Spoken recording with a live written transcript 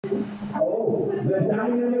Oh, the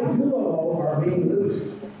dynamic duo are being loosed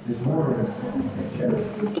this morning.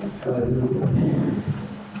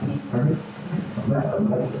 Pardon? I'm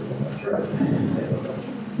not sure I can say it.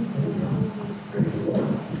 Praise the Lord.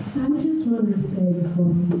 I just want to say before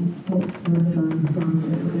we get started on the song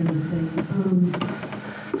that we're going to sing,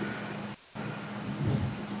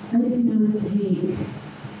 I did not take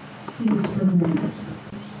things for granted.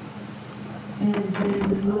 And then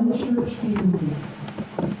my church family,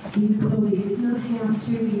 even though they did not have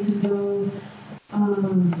to, even though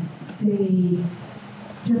they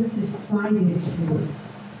just decided to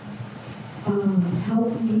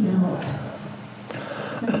help me out,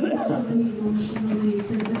 financially, emotionally,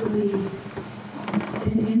 physically,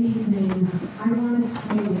 in anything, I want to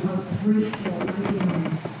tell you how grateful I am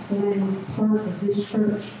that I'm part of this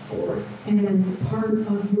church and part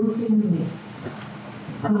of your family.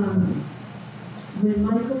 When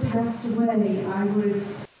Michael passed away, I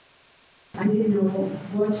didn't know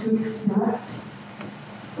what to expect.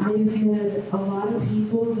 I've had a lot of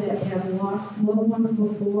people that have lost loved ones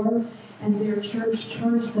before, and their church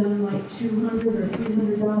charged them like $200 or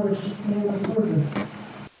 $300 just to have a service.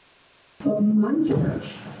 But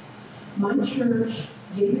my church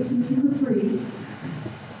gave it to me for free.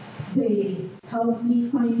 They helped me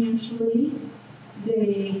financially.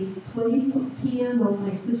 They played piano,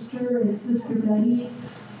 my sister and Sister Betty.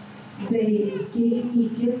 They gave me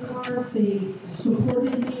gift cards. They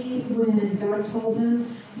supported me when God told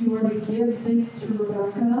them, you are to give this to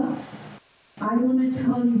Rebecca. I want to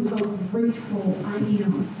tell you how grateful I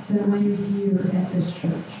am that I am here at this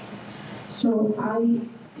church. So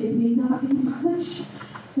it may not be much,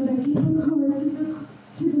 but I gave a card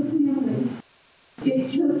to the family.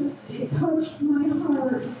 It touched my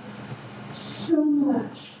heart so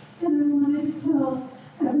much, and I wanted to tell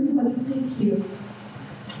everybody thank you.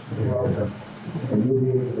 You're welcome. And you'll be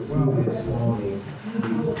able to see this morning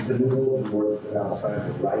the new bulletin board that's outside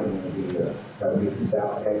the writing that will be the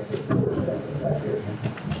south exit door back there.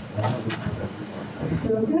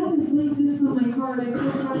 So God has laid this on my heart. I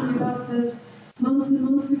told Connie about this months and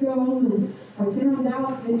months ago, and I found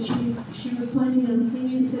out that she was planning on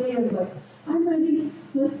singing today. I was like, I'm ready.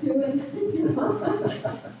 Let's do it.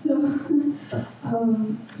 So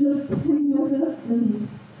just hang with us, and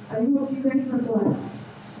I hope you guys are blessed.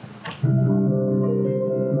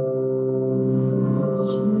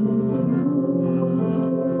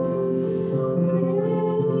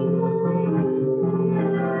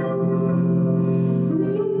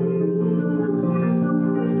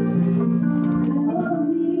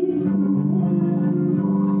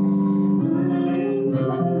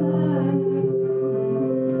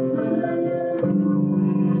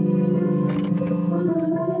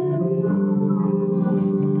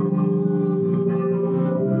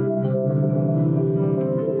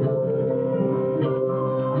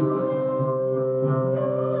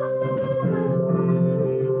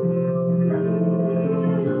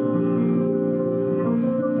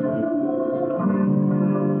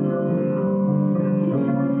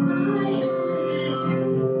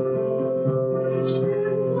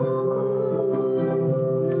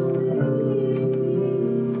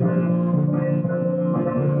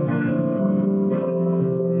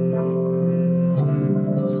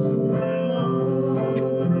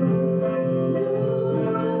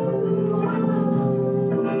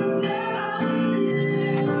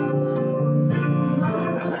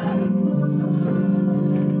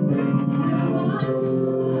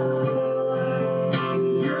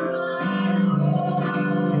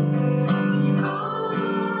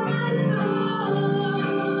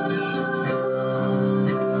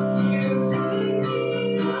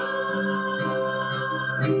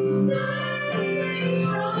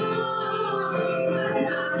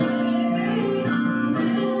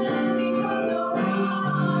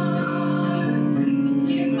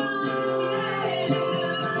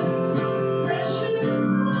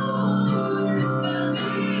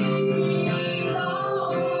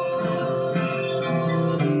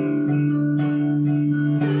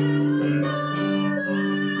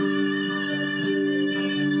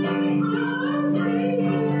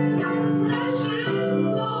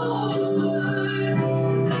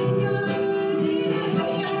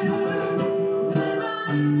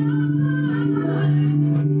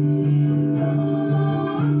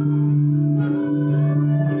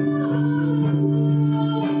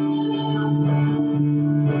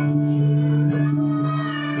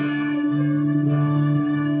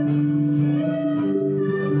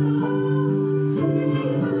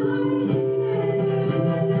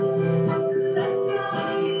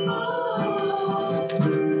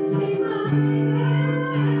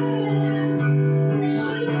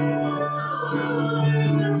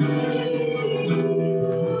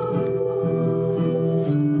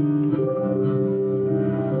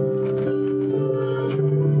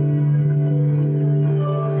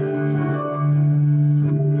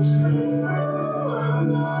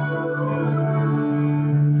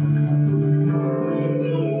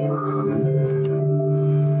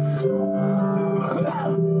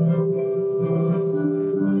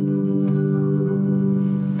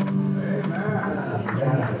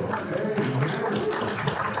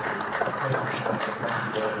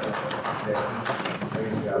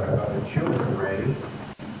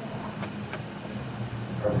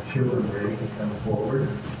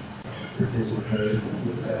 came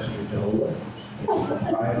with Pastor Dola. It's a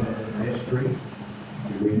 5-minute ministry.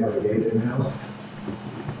 Do we have a David in the house?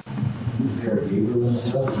 Is there a Gabriel in the house?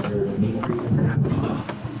 Is there a Dimitri in the house?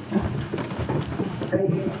 Hey,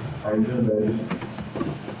 how you doing, buddy?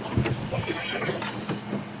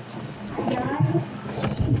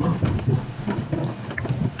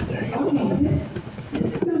 This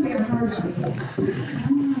is going to be a hard one.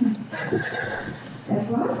 That's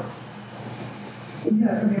what? No,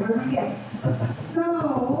 it's going to be a hard one, yes. So,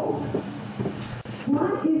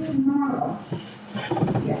 what is tomorrow?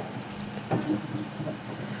 Yes.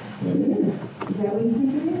 It is. Is that what you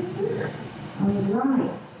think it is? All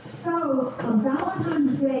right. So, on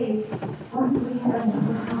Valentine's Day, what do we have in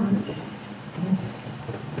our heart?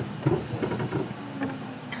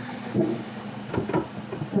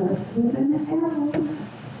 Starts with an L.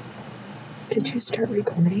 Did you start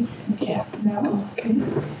recording? Yeah. No. Okay.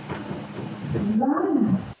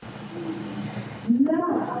 Love.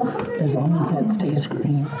 Love. As long as that stays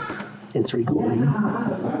green, it's recording.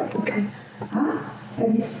 Okay.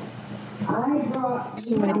 I brought.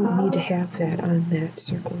 So I don't need to have that on that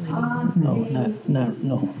circle anymore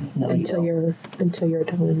No. until you're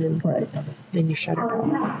done, and Right. then you shut it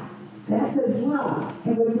off. That says love.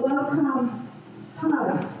 And with love comes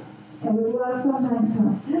hugs. And with love sometimes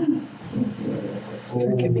comes.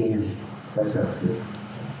 Forgive me. That sounds good.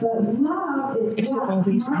 But love is. Is it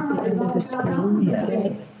always at the end of the screen? Yeah.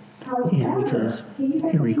 Yeah, because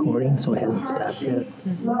you're recording, so it hasn't stopped yet.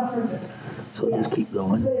 So just keep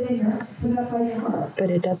going. Put it in your, put it up by your heart. But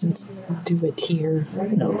it doesn't do it here.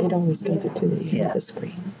 No. It always does it to the end Yeah. of the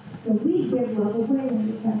screen. So we give love away when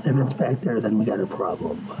we cast If it's back there, then we got a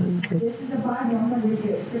problem. But This is the Bible. I'm going to read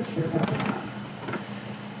you a scripture about that.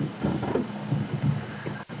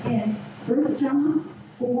 In 1 John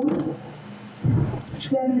 4,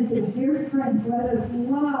 7, it says, "Dear friends, let us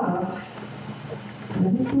love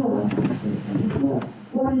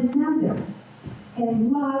one another."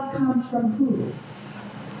 And love comes from who?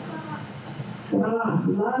 God.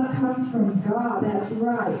 Love comes from God. That's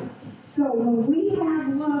right. So when we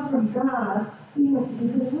have love from God, we have to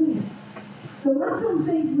give it away. So what's some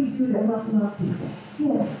things we do that help love people?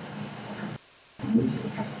 Yes.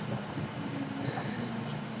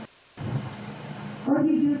 What do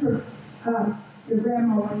you do for your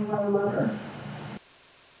grandma when you want to love her?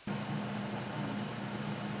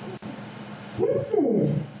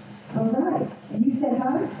 Kisses. All right. And you said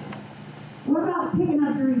hugs? What about picking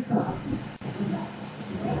up dirty socks?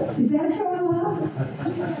 Is that showing love?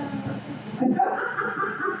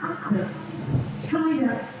 Kind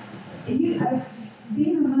of.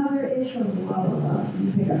 Being a mother is showing love. You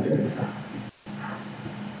pick up dirty socks.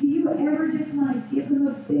 Do you ever just want to give them a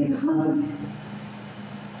big hug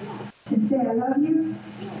and say, "I love you"?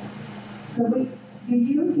 So do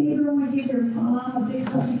you, Gabriel, want to give your mom a big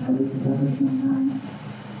hug and tell you you love her sometimes?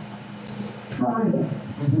 Try it.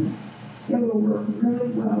 It will work really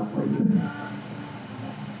well for you.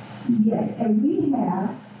 Yes, and we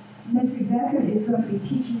have, Miss Rebecca is going to be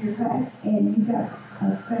teaching your class, and you've got a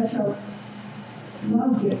special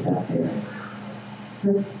love gift up there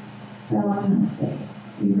for Valentine's Day.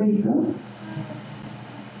 You ready to go?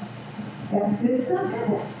 That's good stuff,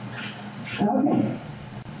 isn't it? Okay.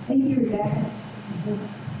 Thank you, Rebecca.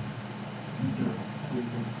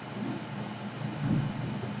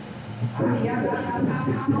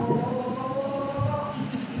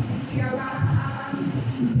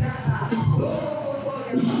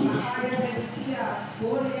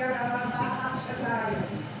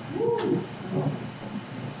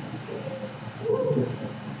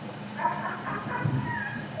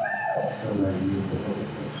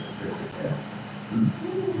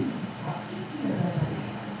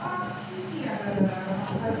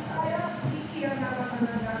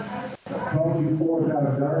 Called you forth out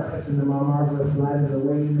of darkness into my marvelous light, and the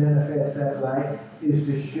way you manifest that light is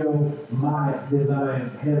to show my divine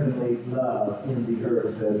heavenly love in the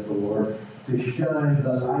earth, says the Lord. To shine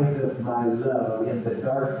the light of my love in the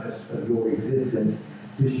darkness of your existence,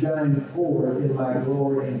 to shine forth in my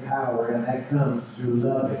glory and power, and that comes through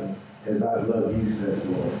loving as I love you, says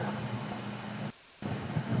the Lord.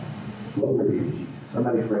 Glory to Jesus.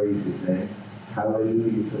 Somebody praise his name.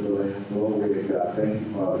 Hallelujah to the Lamb. Glory to God. Thank you,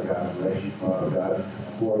 Father God. Bless you, Father God,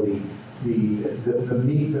 for the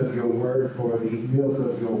meat of your word, for the milk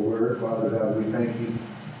of your word. Father God, we thank you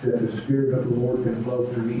that the Spirit of the Lord can flow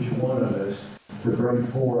through each one of us to bring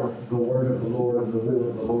forth the word of the Lord and the will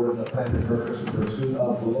of the Lord and the plan and purpose and pursuit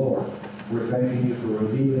of the Lord. We're thanking you for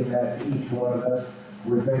revealing that to each one of us.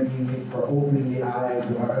 We're thanking you for opening the eyes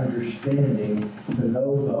of our understanding to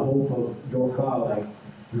know the hope of your calling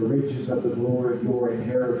the riches of the glory of your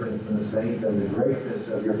inheritance in the saints, and the greatness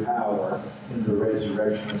of your power in the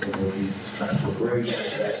resurrection of the Lord Jesus Christ. We're grateful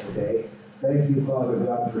for that today. Thank you, Father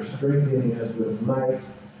God, for strengthening us with might,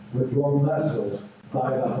 with your muscles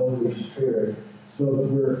by the Holy Spirit, so that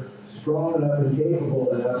we're strong enough and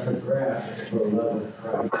capable enough to grasp the love of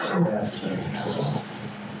Christ and pass it,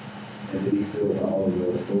 and to be filled with all of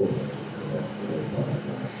your fullness.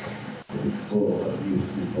 To be full of you, to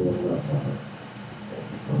be full of love, Father.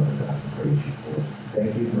 Father God, praise you for it.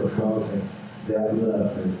 Thank you for causing that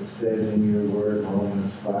love, as it says in your word,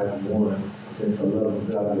 Romans 5:1, that the love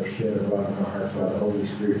of God is shed abroad in our hearts by the Holy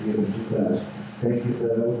Spirit given to us. Thank you for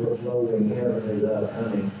that overflowing heavenly love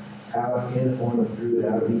coming out in, on, and through, and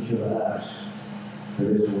out of each of us to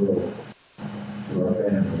this world, to our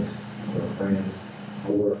families, to our friends,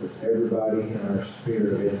 our workers, everybody in our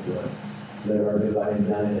sphere of influence. Let our divine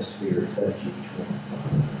dynasphere touch each one,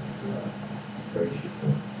 Father. Praise you for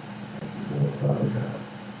it. Thank you for it, Father God.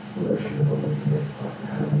 Bless you, holy name, Father.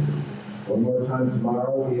 Hallelujah. One more time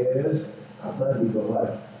tomorrow is Monday, but what?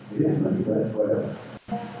 It is Monday, but what else?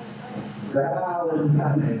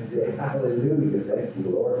 Valentine's Day. Hallelujah. Thank you,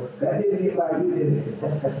 Lord. That didn't get by you, did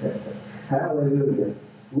it? Hallelujah.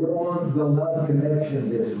 We're on the Love Connection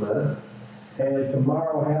this month. And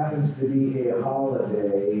tomorrow happens to be a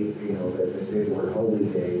holiday, you know, that they say the word holy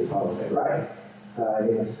day is holiday, right?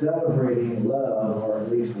 It's celebrating love, or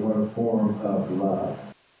at least one form of love.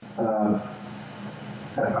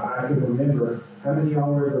 I can remember, how many of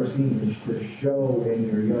y'all ever seen the show in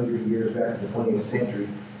your younger years back in the 20th century?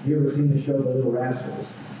 You ever seen the show The Little Rascals?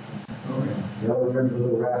 Oh, yeah. Y'all remember The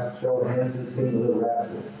Little Rascals? Show of hands has seen The Little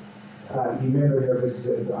Rascals. You remember there was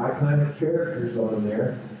the iconic characters on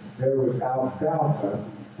there. There was Alfalfa.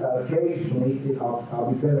 Occasionally,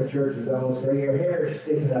 I'll be coming to church and they'll say, your hair is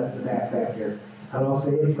sticking up the back here. And I'll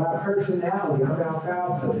say, it's my personality. I'm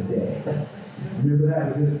Alfalfa today. Remember that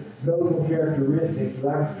was his notable characteristic. He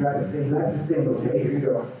liked to try to sing. He liked to sing. Okay, here you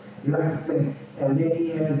go. He liked to sing. And then he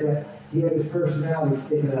had his personality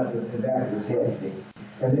sticking up in the back of his head, see.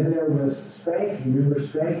 And then there was Spanky. Remember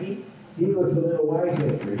Spanky? He was the little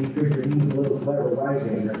wiseacre. He figured he was a little clever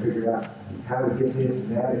wiseacre, figured out how to get this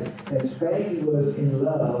and that. And Spanky was in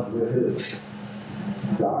love with who?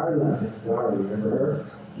 Darla. Miss Darla, remember her?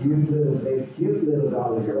 Cute little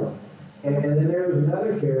dolly girl. And then there was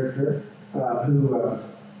another character who,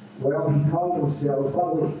 he called himself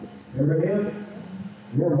Bowie. Remember him?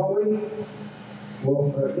 Remember Bowie? Well,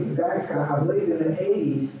 back, I believe in the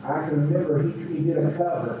 80s, I can remember he did a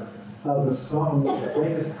cover of the song, the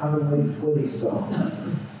famous Conway Twitty song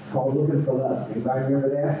called Looking for Love. Anybody remember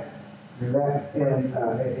that? Remember that? And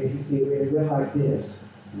it went like this.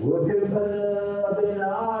 Looking for love in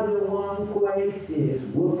all the one places.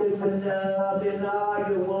 Looking for love in all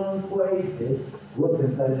the one places.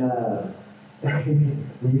 Looking for love.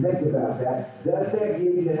 When you think about that, doesn't that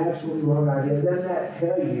give you an absolutely wrong idea? Doesn't that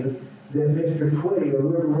tell you that Mr. Twitty, or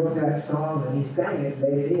whoever wrote that song and he sang it,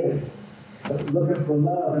 made it is? Looking for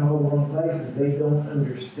love in all the wrong places, they don't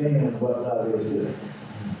understand what love is.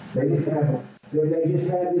 They didn't have, they just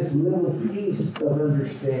had this little piece of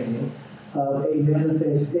understanding of a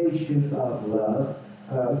manifestation of love.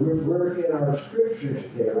 We're in our scriptures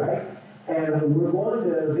today, right? And we're going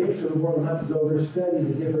to eventually, we're going to have to go over and study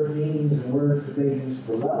the different meanings and words that they use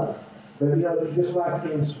for love. But, you know, just like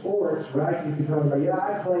in sports, right? You can talk about, yeah,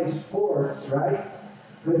 I play sports, right?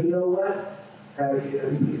 But you know what?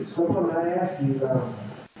 Someone might ask you, well,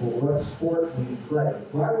 what sport do you play?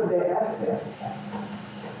 Why would they ask that?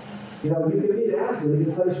 You know, you can be an athlete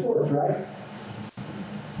and play sports, right?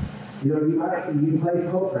 You know, you play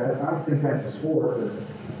poker. I don't think that's a sport, but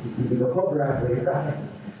you can be a poker athlete, right?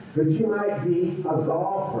 But you might be a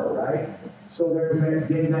golfer, right? So there's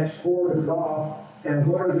that sport of golf, and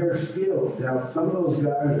what are their skills? Now, some of those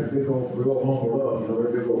guys are big old, real long below, you know,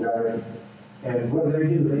 they're big old guys. And what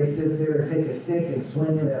do? They sit there and take a stick and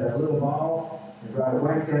swing it at a little ball and try to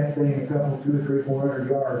whack that thing a couple, 200, 300, 400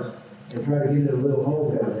 yards and try to get it a little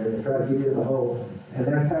hole down there and try to get it in the hole. And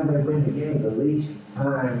that's how they win the game. The least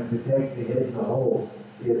times it takes to hit in the hole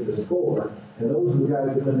is the score. And those are the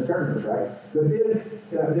guys that win the tournaments, right? But then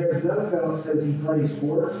there's another fellow that says he plays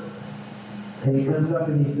sports. And he comes up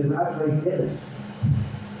and he says, I play tennis.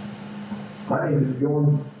 My name is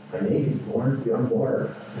Bjorn. My name is Bjorn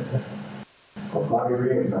Water. Well, Bobby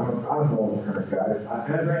Riggs, I'm all the current guys. I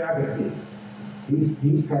can see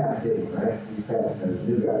he's past hitting, right? He's past those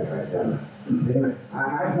new guys right down. Anyway,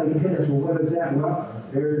 I play tennis. Well, what is that? Well,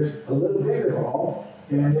 there's a little bigger ball,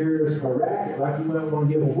 and there's a racket, like you might want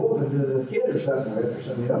to give a whooping to the kid or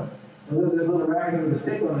something, you know. There's a little racket with a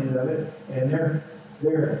stick on the end of it, and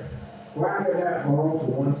they're whacking that ball to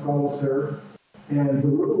one called serve. And the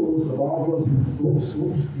rules of all those, oops,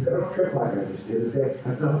 they don't trip like I just did.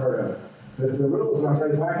 That's not part of it. The rules are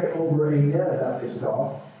they whack it over a net about this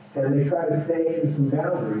tall, and they try to stay in some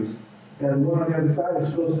boundaries. And the one on the other side is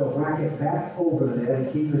supposed to whack it back over the net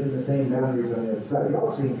and keep it in the same boundaries on the other side.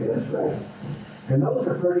 Y'all seen this, right? And those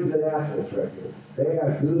are pretty good athletes right here. They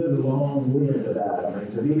have good long wind about them.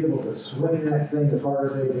 And to be able to swing that thing as far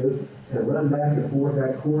as they do and run back and forth,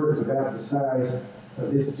 that court is about the size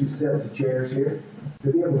of these two sets of chairs here.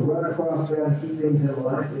 To be able to run across that and keep things in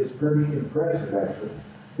line is pretty impressive, actually.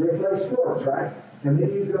 They play sports, right? And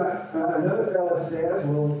then you've got another fellow says,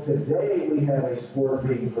 well, today we have a sport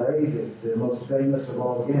being played. It's the most famous of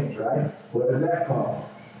all the games, right? What is that called?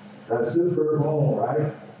 A Super Bowl,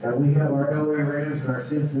 right? And we have our LA Rams and our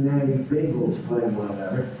Cincinnati Bengals playing one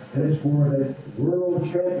another. And it's for the World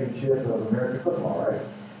Championship of American football, right?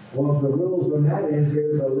 Well, the rules on that is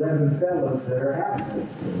there's 11 fellas that are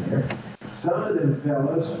athletes in there. Some of them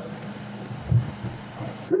fellas,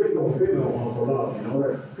 big old ones for love, you know,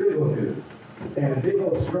 they're big old dude. And big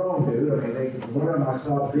old strong dude, I mean, one of them I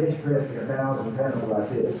saw bench pressing 1,000 pounds like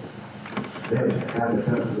this. They haven't had the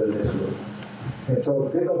time to do this with. And so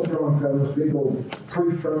big old strong fellas, big old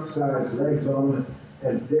tree trunk size legs on them,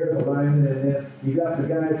 and they're the linemen, and then you got the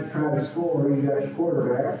guys that try to score, you got your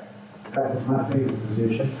quarterback. That was my favorite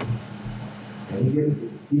position. And he gets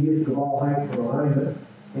the ball high for the lineman,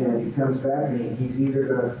 and he comes back and he's either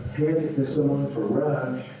going to hand it to someone for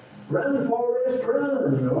run, Forrest,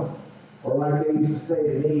 run, you know. Or like they used to say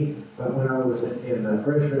to me when I was in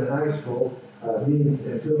freshman in high school, me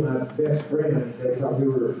and two of my best friends, they thought we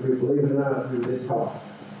were, believe it or not, we were this tall.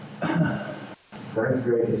 Ninth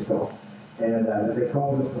grade this tall. And they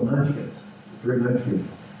called us the Munchkins, three Munchkins.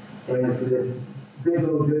 And this big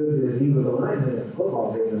old dude, he was a lineman at the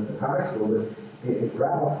football team in high school.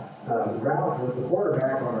 Ralph was the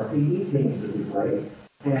quarterback on our PE teams that we played.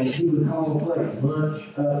 And he would call the play, munch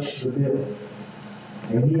up the middle.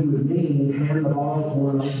 And he would hand the ball to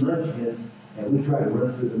one of those Munchkins, and we tried to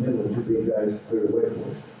run through the middle, and two big guys cleared away for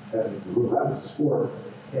us. That was the rule. That was the sport.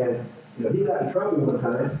 And you know, he got in trouble one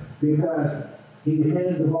time because he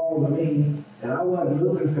handed the ball to me, and I wasn't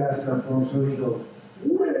looking fast enough for him, so he goes,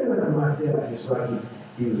 wham, like that, just like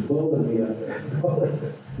he was bowling me up there, or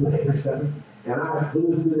something. And I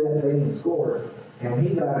flew through that thing and scored. And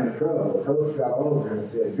he got in trouble. The coach got over him and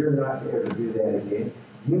said, you're not to ever do that again.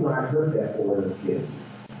 You might hurt that poor little kid.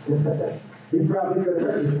 He probably could have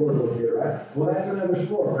hurt this poor little kid, right? Well, that's another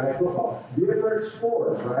sport, right? Football. Different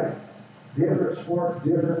sports, right? Different sports,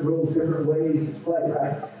 different rules, different ways it's played,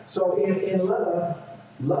 right? So in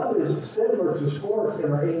love is similar to sports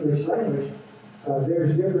in our English language.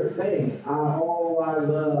 There's different things. I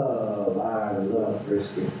love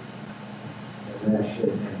brisket and mashed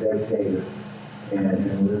and baked potato and a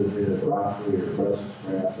little bit of broccoli or Brussels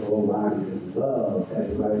sprouts. Oh, I just love that.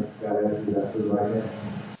 Anybody got anything that food like that?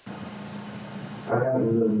 I have a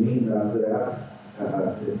little meme that I put out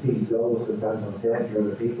that teach those sometimes on text or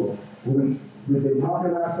other people. We've been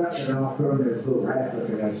talking about something, and I'll put on this little rat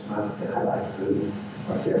looking at smile and say, I like food.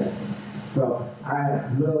 Okay. So I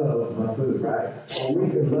love my food, right?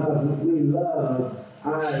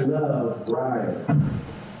 I love Brian.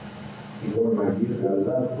 He's one of my youth. I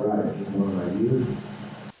love Brian. He's one of my youth.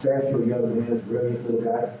 Special young man, brilliant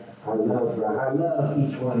little guy. I love Brian. I love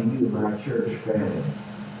each one of you, my church family.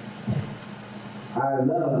 I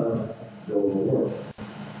love the world.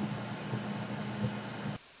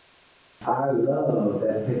 I love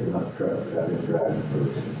that pickup truck that I've been driving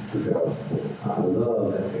since 2004. I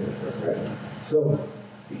love that pickup truck, right? So,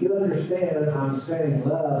 you understand I'm saying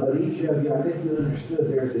love, but each of you, I think you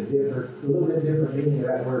understood there's a little bit different meaning of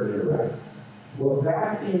that word there, right? Well,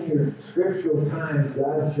 back in your scriptural times,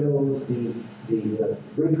 God chose the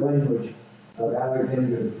Greek language of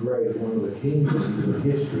Alexander the Great, one of the geniuses of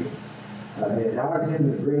history. And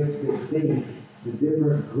Alexander the Great could see the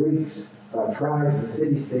different Greeks, tribes and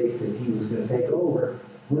city-states that he was going to take over.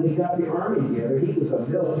 When he got the army together, he was a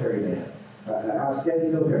military man, an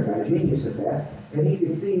outstanding military guy, genius at that. And he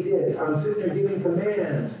could see this. I'm sitting there giving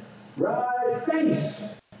commands. Right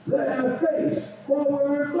face, left face,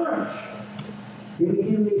 forward march. He would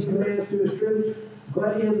give these commands to his troops.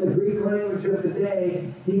 But in the Greek language of the day,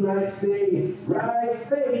 he might say, right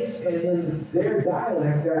face, and in their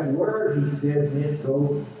dialect, that word, he said, meant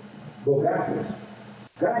go backwards.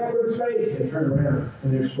 Backwards face, and turn around,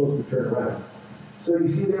 and they're supposed to turn around. So you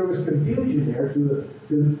see, there was confusion there.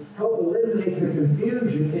 To help eliminate the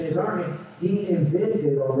confusion in his army, he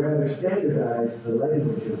invented, or rather standardized, the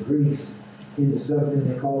language of Greece into something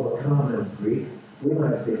they call the common Greek. We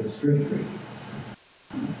might say the street Greek.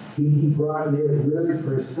 He brought it really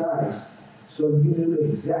precise, so you knew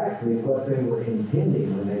exactly what they were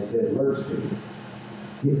intending when they said mercy.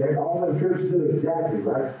 All the troops knew exactly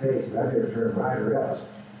right face, I better turn right or else.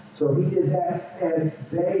 So he did that, and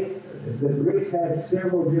the Greeks had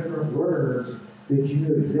several different words that you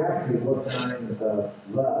knew exactly what kind of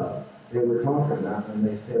love they were talking about when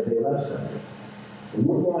they said they love somebody. And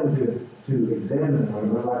we're going to examine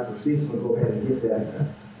one. I'd like for Cecil to go ahead and get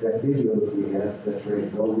that video that we have that's ready to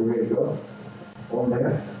go. We're ready to go on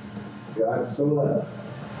that. God so loved.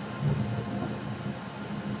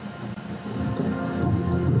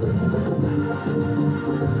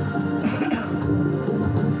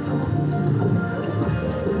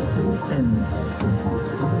 And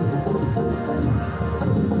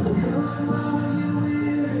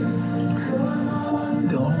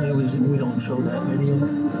the only reason we don't show that video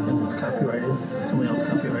is it's copyrighted. Somebody else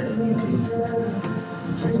copyrighted on YouTube.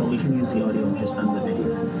 So we can use the audio just on the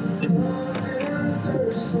video.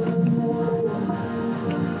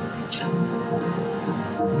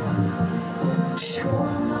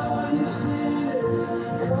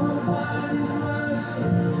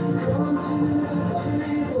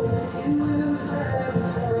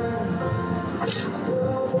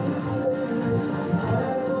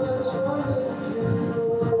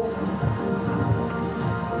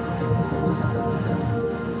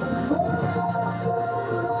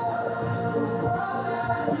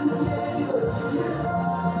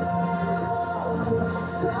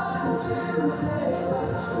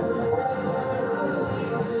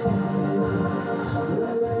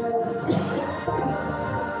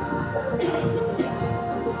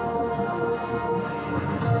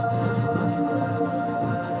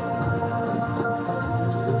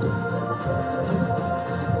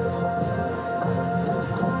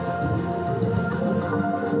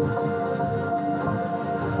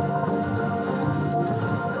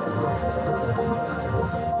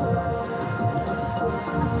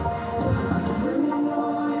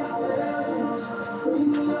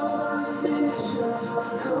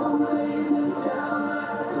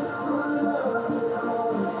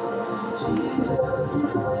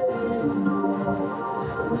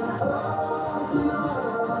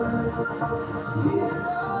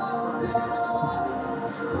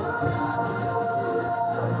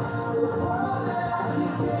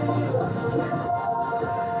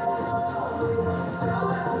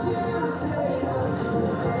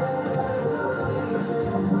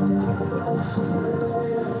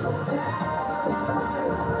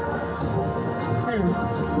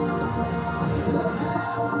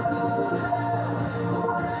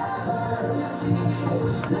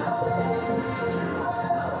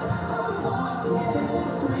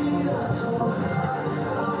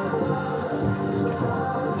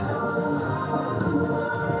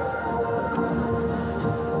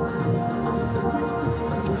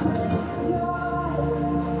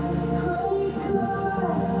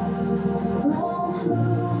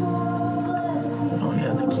 Oh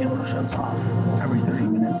yeah, the camera shuts off every 30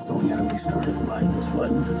 minutes, so we gotta restart it by this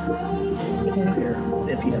button. Here,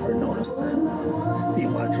 if you ever notice that, if you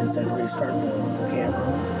watch it, it says restart the camera.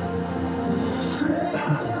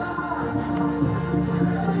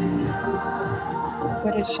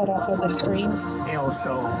 What is shut off on the screen? It'll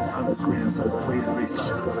show on the screen, it says please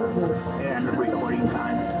restart and the recording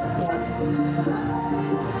time. Yeah.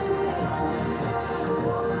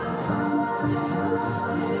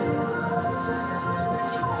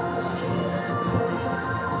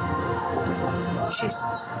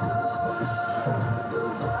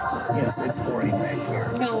 Yes, it's boring right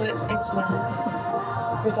here. No, it's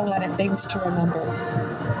not. There's a lot of things to remember.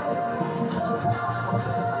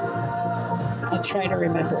 I'll try to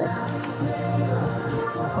remember it.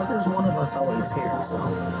 But there's one of us always here, so.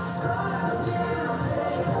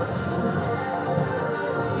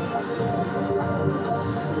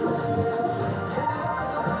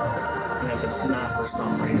 And if it's not for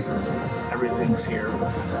some reason, everything's here.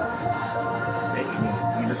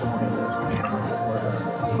 You just won't understand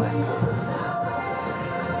what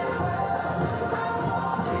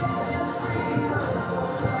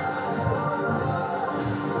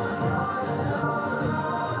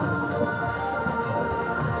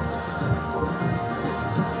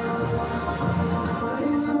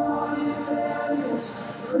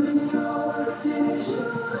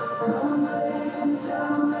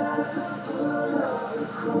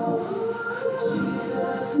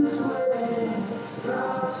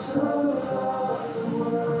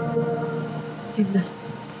Amen.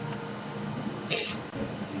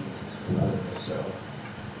 So,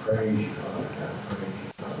 praise you, Father God. Praise you,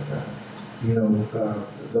 Father God. You know,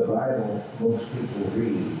 the Bible, most people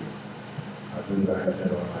read, I believe I have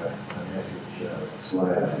that on my message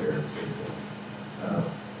slide here.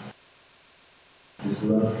 This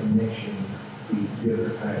love connection, these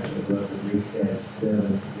different types of love, the Greek has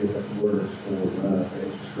 7 different words for love that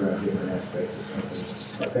describe different aspects of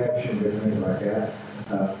something. Affection, different things like that.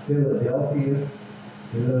 Philadelphia,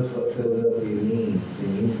 who knows what Philadelphia means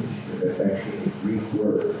in English? That's actually a Greek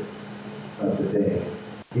word of the day.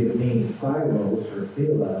 It means philos or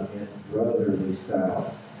phila in brotherly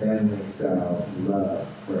style, family style love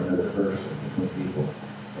for another person, for people.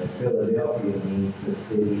 And Philadelphia means the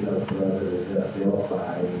city of brotherly love.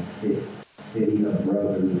 Delphi means city of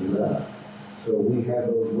brotherly love. So we have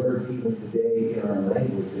those words even today in our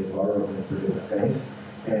language that borrow them for different things.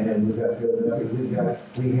 And we've got Philadelphia.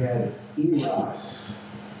 We had eros.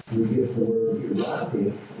 We get the word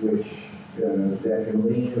erotic, which that can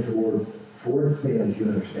lean towards sins, you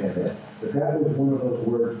understand that. But that was one of those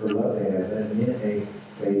words for love to have. That meant a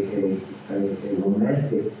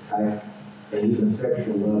romantic type and even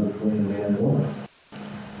sexual love between a man and a woman.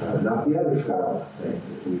 Not the other style of things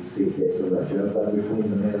that we see today so much of, but between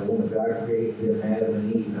the man and woman. God created them Adam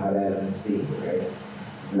and Eve, not Adam and Steve, okay?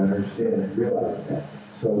 You understand and realize that.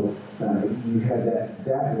 So you had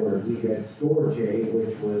that word. We had storge,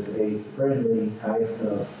 which was a friendly type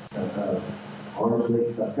of arm's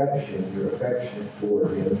length affection. You're affectionate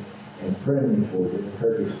toward him and friendly toward him and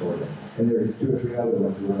courteous toward him. And there's 2 or 3 other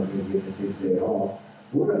ones we're not going to get into today at all.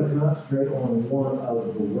 We're going to concentrate on one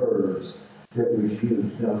of the words that was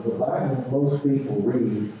used. Now, the Bible, most people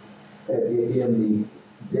read in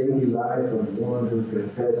the daily life of one who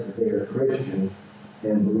confesses they are Christian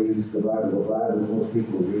and believes the Bible. The Bible most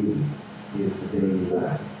people read is the daily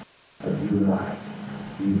life of you and I.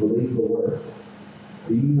 Do you believe the Word?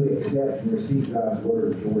 Do you accept and receive God's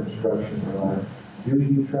Word as your instruction for life? Do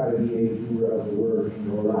you try to be a doer of the Word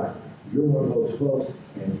in your life? You're one of those folks,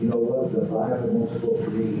 and you know what? The Bible most folks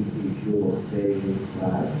read is your daily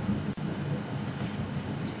life.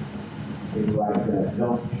 It's like that.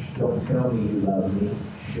 Don't tell me you love me.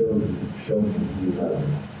 Show me you love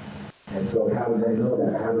me. And so how do they know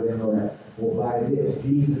that? How do they know that? Well, by this,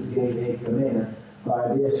 Jesus gave a command.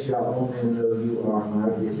 By this shall all men know you are my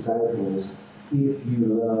disciples, if you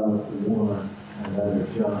love one another.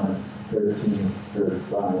 John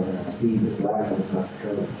 13:35. And I see the black one's not the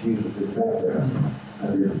color of Jesus' background.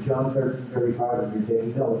 Under John 13:35, if you're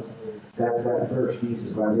taking notes, that's that verse,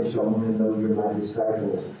 Jesus, by this shall all men know you're my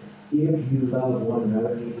disciples, if you love one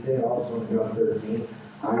another. He said also in John 13,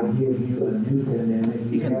 I give you a new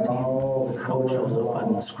commandment. You can have see all how it shows up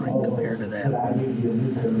on the screen compared to that. But I give you a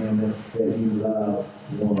new commandment that you love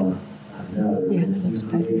one another. Yeah, This that's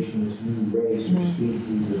new better. creation, this new race or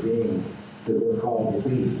species of being that we're called to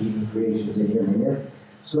be, even creations in here. Amen?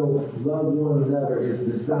 So love one another is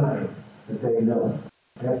the sign that they know.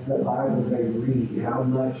 That's the Bible they read, how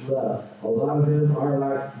much love. A lot of them are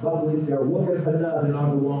like bubbling, they're whooping for love in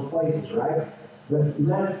all the wrong places, right? But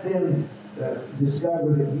let them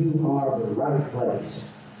discover that you are the right place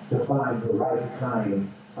to find the right kind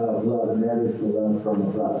of love, and that is the love from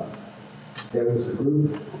above. There was a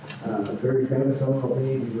group, very famous, I don't know if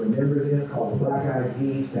any of you remember them, called the Black Eyed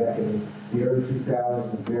Peas back in the early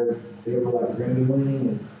 2000s. They were like Grammy winning,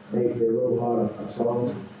 and they wrote a lot of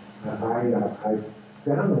songs. I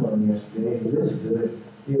found one yesterday and listened to it.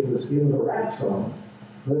 It was a rap song,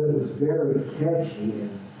 but it was very catchy, and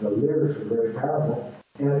the lyrics were very powerful.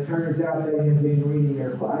 And it turns out they had been reading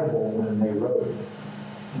their Bible when they wrote it.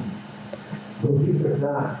 Believe it or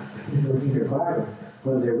not, they were reading their Bible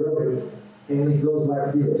when they wrote it. And it goes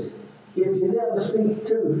like this. If you never speak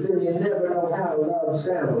truth, then you never know how love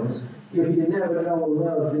sounds. If you never know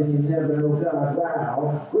love, then you never know God.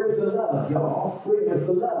 Wow. Where's the love, y'all? Where's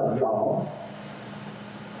the love, y'all?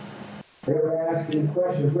 They were asking the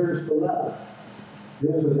question, where's the love?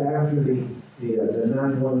 This was after the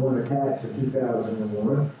 9/11 attacks of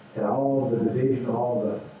 2001, and all the division,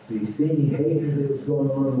 all the seeming hatred that was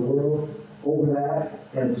going on in the world over that.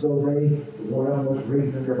 And so one of them was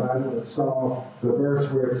reading in their Bible and saw the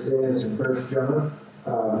verse where it says in 1 John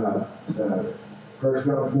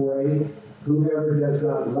 4:8, whoever does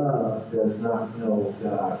not love does not know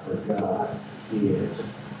God, for God is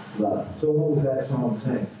love. So what was that song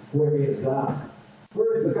saying? Where is God?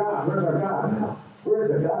 Where's the God? Where's our God now?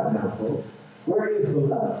 Where's our God now, folks? Where is the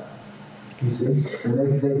love? You see? And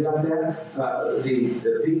they got that.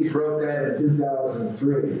 The Peas wrote that in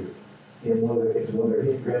 2003 in one of their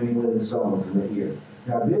hit Grammy-winning songs in the year.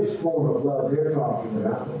 Now, this form of love they're talking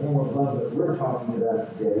about, the form of love that we're talking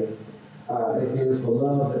about today, it is the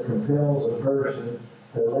love that compels a person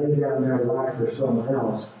to lay down their life for someone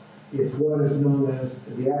else. It's what is known as,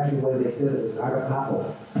 the actual way they said it was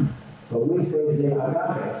agape. But we say today,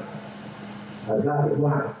 agape. Agape,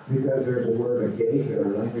 why? Because there's a word agape or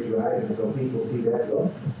language, right? And so people see that and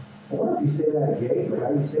go, well, if you say that agape, or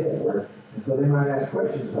how do you say that word? And so they might ask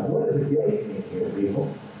questions about what does agape mean here,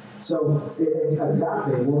 people? So it's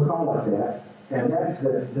agape, we'll call it that. And that's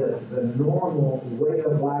the normal way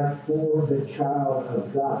of life for the child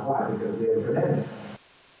of God. Why? Because we have a commandment.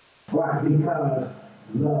 Why? Because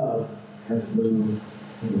love has moved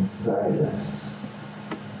inside us.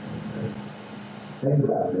 Think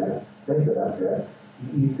about that. Think about that.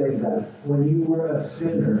 You think that when you were a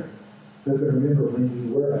sinner, you can remember when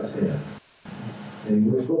you were a sinner. And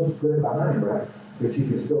you were supposed to put it behind, right? But you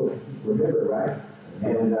can still remember, right?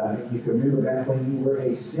 And you can remember back when you were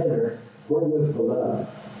a sinner, where was the love?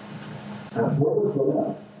 Where was the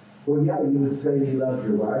love? Well, yeah, you would say you loved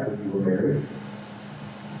your wife if you were married.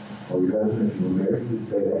 Or your husband if you were married. You would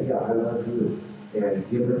say that, yeah, I love you. And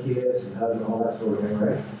give them a kiss and hug and all that sort of thing,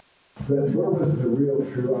 right? But where was the real,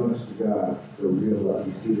 true, honest to God, the real love?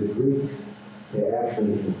 You see, the Greeks, they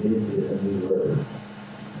actually invented a new word.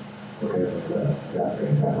 Whatever, God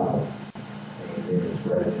came out. And then it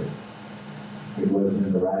spread it. It wasn't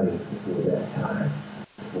in the writings before that time,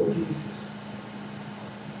 before Jesus.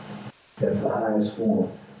 That's the highest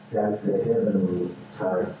form. That's the heavenly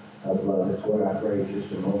type of love. That's what I prayed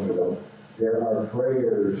just a moment ago. There are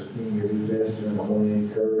prayers in your New Testament. I want to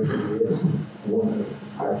encourage you this. One,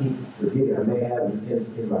 I keep forgetting. I may have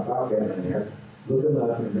them in my file cabinet in there. Look them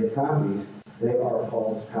up and make copies. They are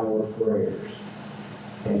Paul's power prayers.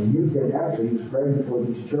 And you can actually, he was praying for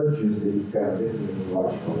these churches that he founded in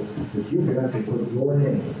Washington, but you can actually put your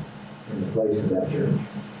name in the place of that church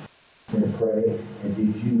and pray. And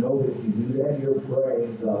did you know that if you do that, you're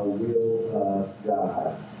praying the will of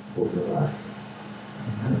God for your life?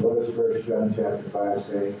 What does 1 John chapter 5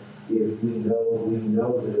 say? If we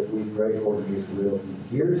know that if we pray according to his will,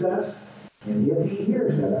 he hears us. And if he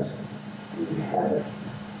hears us, we have it.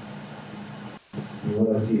 You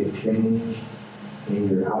want to see a change in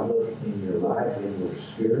your outlook, in your life, in your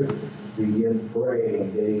spirit? Begin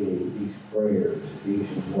praying daily these prayers.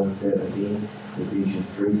 Ephesians 1:17, Ephesians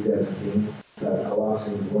 3:17,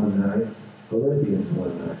 Colossians 1:9, Philippians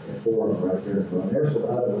 1:9, and 4 right there in front. There's some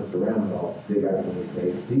other ones around all big academic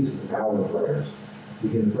pages. These are the power prayers.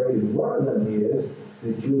 Begin praying. One of them is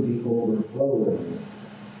that you'll be overflowing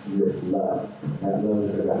with love. That love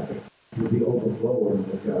is agape. You'll be overflowing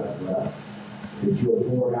with God's love. That you'll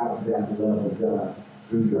pour out that love of God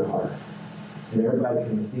through your heart. And everybody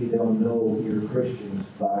can see, they'll know you're Christians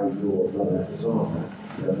by your love. That's a song,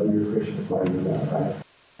 right? They'll know you're Christians by your love, right?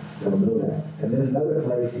 They'll know that. And then another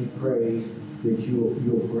place he prays that you'll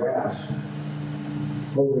grasp,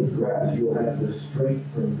 fully grasp, you'll have the strength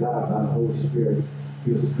from God by the Holy Spirit.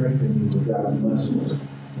 He'll strengthen you with God's muscles.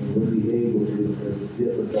 And you'll be able to, because it's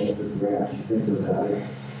difficult to grasp. You think about it,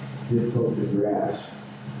 it's difficult to grasp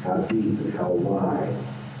how deep and how wide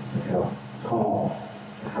and how tall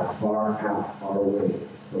and how far out, far away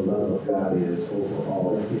the love of God is over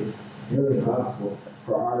all. It's nearly impossible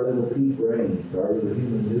for our little pea brains, our little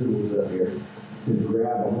human noodles up here, to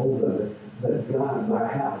grab a hold of it. But God,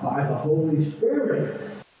 by the Holy Spirit,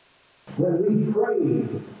 when we pray,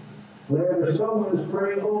 whenever someone is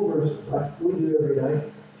praying over us, like we do every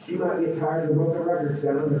night, she might get tired of the broken record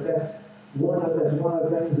sound, but that's one of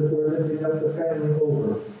the things that we're lifting up the family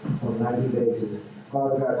over on a nightly basis.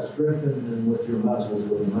 Father God, strengthen them with your muscles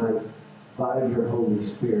with might by your Holy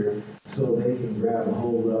Spirit so they can grab a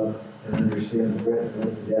hold of and understand the breadth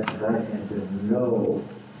of the depth tonight and to know,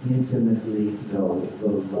 intimately know the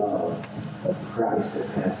love of Christ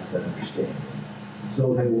that passes understanding.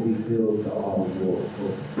 So they will be filled to all your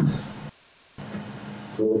fullness.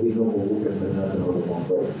 So we'll be no more working than nothing over one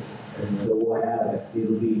place. And so we'll have it.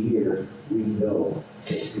 It'll be here. We know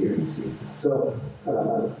it's here, you see. So,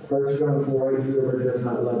 1 John 4:8, whoever does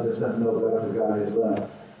not love does not know God, for God is love.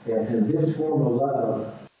 And this form of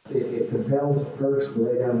love, it compels a person to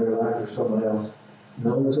lay down their life for someone else,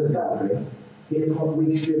 known as agape. It's what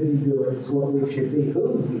we should be doing. It's what we should be. Who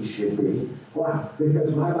we should be. Why?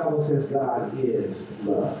 Because my Bible says God is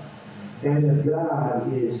love. And if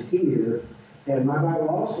God is here, and my Bible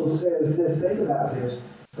also says this, think about this,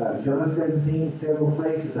 John 17, several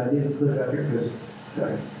places, I didn't put it up here because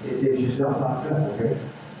it's just not popped up, okay?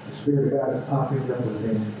 The Spirit of God is popping up with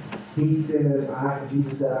things. He says,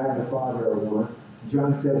 Jesus said, I and the Father are one.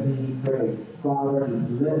 John 17, he prayed, Father,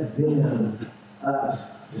 let them, us,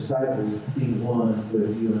 disciples, be one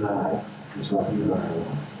with you and I, just like you and I are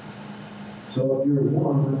one. So if you're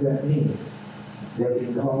one, what does that mean? They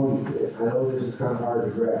can call you, I know this is kind of hard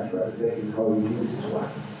to grasp, right? They can call you Jesus'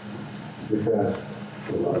 wife. Because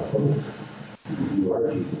a lot of folks, You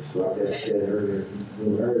are Jesus. So like I said earlier,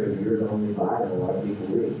 you're the only Bible a lot of people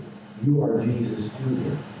read. You are Jesus to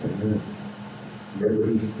him. Remember,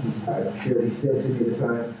 I'm sure he said to me the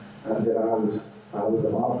time that I was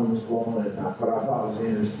off on the wall, and what I thought was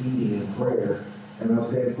interceding in prayer. And I was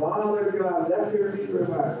saying, Father God, let there be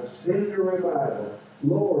revival. Send your revival.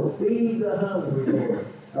 Lord, feed the hungry, Lord.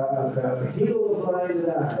 Heal the blinded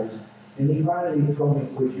eyes. And he finally told me,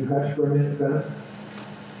 would you hush for a minute, son?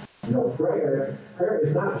 You know, prayer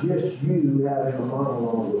is not just you having a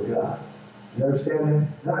monologue with God. You understand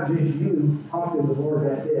that? Not just you talking to the Lord,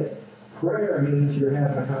 that's it. Prayer means you're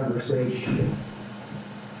having a conversation.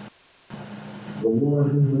 The one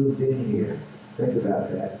who moved in here. Think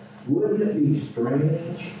about that. Wouldn't it be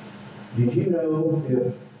strange? Did you know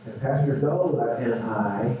if Pastor Dola and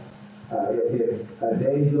I, if a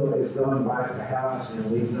day has gone by at the house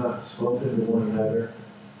and we've not spoken to one another,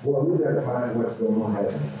 well, we better find what's going on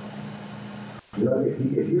happening. You know,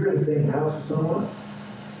 if you're in the same house with someone,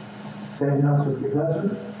 same house with your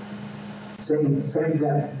husband, same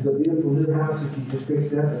that the beautiful new house that you just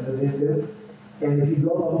fixed up and moved into, and if you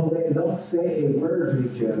go the whole day and don't say a word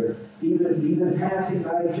to each other, even passing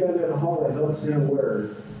by each other in the hallway, don't say a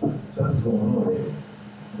word, something's going on there.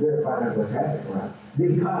 You better find out what's happening, right?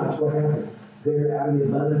 Because what happens? There, out of the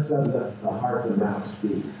abundance of the heart, the mouth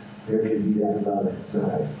speaks. There should be that love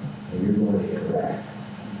inside, and you're going to interact.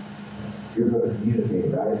 You're going to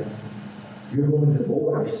communicate, right? You're going to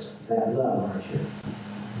voice that love, aren't you?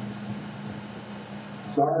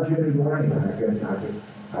 Sergeant Dwayne,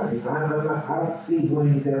 I don't see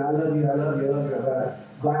Dwayne saying, I love you, I love you, I love you.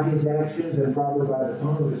 By his actions and probably by the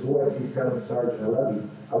tone of his voice, he's telling the sergeant, I love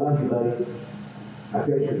you, buddy. I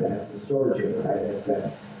picture that. It's the sergeant, right?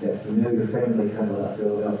 That's that familiar family kind of love,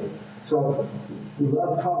 Philadelphia. So,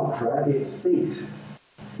 love talks, right? It speaks.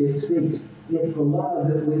 It speaks. It's the love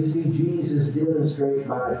that we see Jesus demonstrate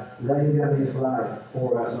by laying down his life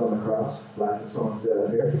for us on the cross, like the song said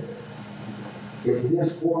up there. It's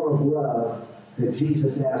this form of love that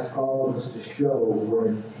Jesus asks all of us to show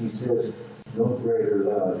when he says, no greater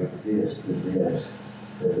love exists than this,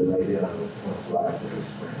 than to lay down one's life for his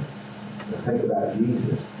friends. Now think about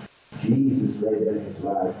Jesus. Jesus laid down his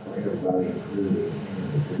life for everybody, including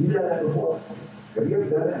enemies. Have you done that before? Have you ever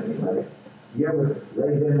done that, anybody? You ever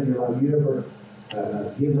laid down your life? You ever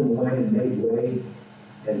given away and made way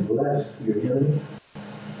and blessed your enemy?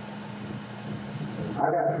 I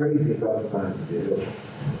got crazy a couple times to do it.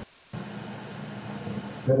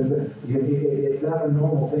 Because it's not a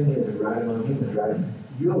normal thing, is it, right? Among humans, right?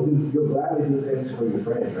 You'll gladly do things for your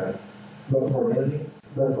friends, right? But for an enemy.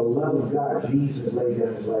 But the love of God, Jesus laid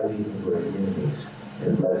down his life even for his enemies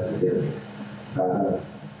and blessed his enemies.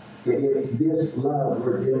 It's this love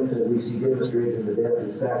that we see demonstrated in the death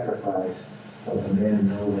and sacrifice of a man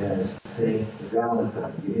known as Saint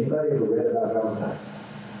Valentine. Anybody ever read about Valentine?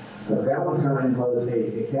 Valentine was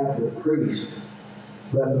a Catholic priest,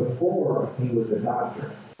 but before he was a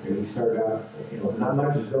doctor. And he started out, not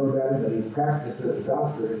much is known about him, but he practiced as a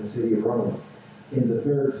doctor in the city of Rome in the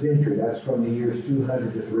 3rd century. That's from the years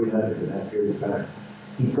 200 to 300 in that period of time.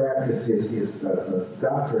 He practiced his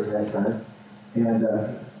doctorate at that time, and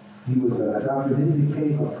he was a doctor. Then he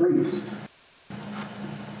became a priest.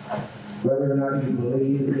 Whether or not you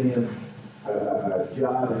believe in a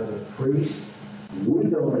job as a priest, we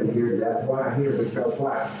don't adhere to that. Why here? Because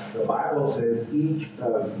why? The Bible says each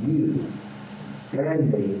of you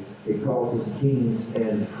and me, it calls us kings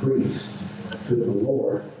and priests to the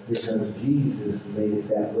Lord, because Jesus made it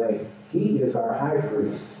that way. He is our high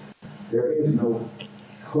priest. There is no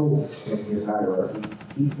hope in his hierarchy.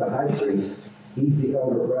 He's the high priest. He's the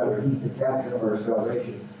elder brother. He's the captain of our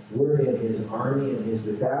salvation. We're in his army and his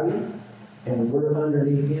battalion, and we're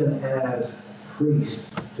underneath him as priests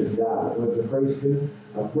to God. What does a priest do?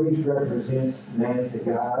 A priest represents man to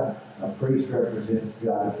God. A priest represents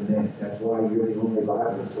God to man. That's why you're the only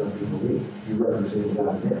Bible that some people read. You represent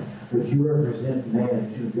God to man. But you represent man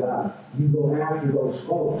to God. You go after those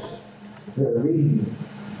folks that are reading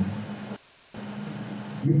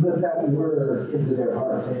you. You put that word into their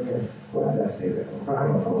hearts. Amen. Why did I say that? I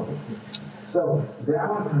don't know. So,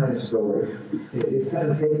 Valentine's story is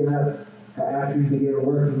kind of taken up after he began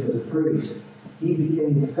working as a priest. He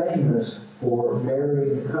became famous for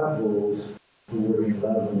marrying couples who were in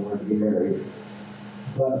love and wanted to be married.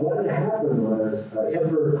 But what had happened was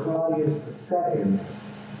Emperor Claudius II,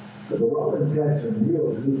 the Romans had some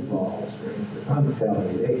real goofballs. I'm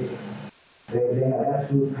telling you, they had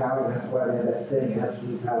absolute power. That's why they had that saying,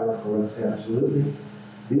 absolute power corrupts absolutely.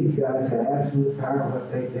 These guys had absolute power.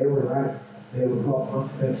 What they were like, they were called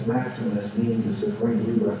Pontifex Maximus, meaning the supreme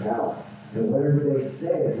ruler of power. And whatever they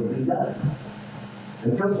said would be done.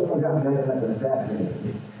 Until someone got mad enough and assassinated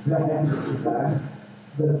me. That happened a few times.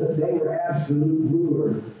 But they were absolute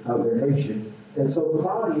ruler of their nation. And so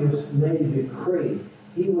Claudius made a decree.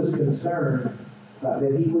 He was concerned that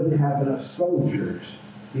he wouldn't have enough soldiers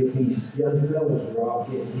if these young fellows were all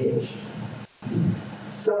getting hitched.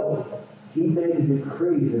 So he made a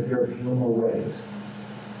decree that there would be no more weddings.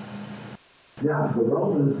 Now, the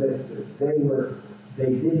Romans, they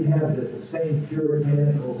didn't have the same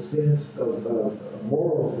puritanical sense of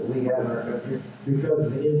morals that we have in our country because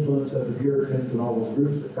of the influence of the Puritans and all those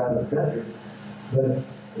groups that founded the country. But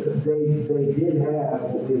they did have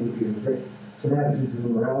what we would consider some attitudes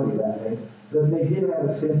of morality about things, but they did have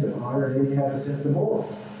a sense of honor, and they did have a sense of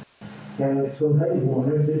morals. And so they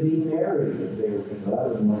wanted to be married. If they were in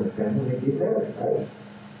love and wanted a family, they'd get married, right?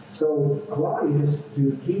 So Claudius,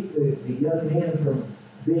 to keep the young men from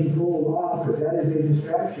being pulled off, because that is a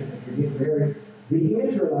distraction if you're getting married. The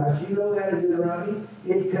Israelites, you know that in Deuteronomy?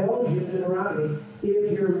 It tells you in Deuteronomy,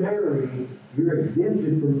 if you're married, you're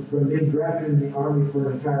exempted from being drafted in the army for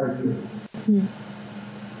an entire year.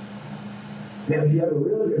 And if you have a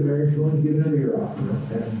really good marriage, you're going to get another year off.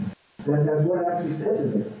 That's what it actually says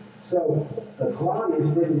in there. So Claudius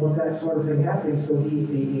didn't want that sort of thing happening, so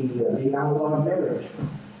he outlawed marriage.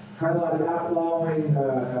 Kind of like outlawing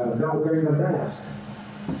not wearing a mask.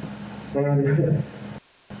 And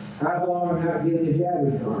outlawing not getting a jab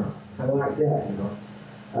in your arm. Kind of like that, you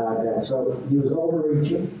know. So he was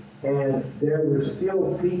overreaching, and there were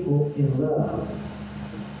still people in love.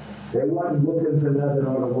 They wasn't looking for nothing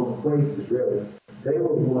on the one places, really. They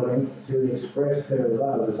were wanting to express their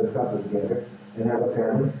love as a couple together and have a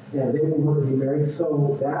family, and they were wanting to be married.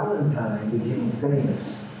 So Valentine became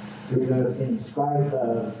famous because in spite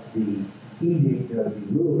of the edict of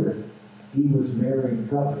the ruler, he was marrying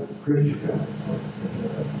couples, Christian couples.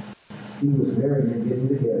 He was marrying and getting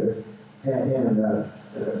together, and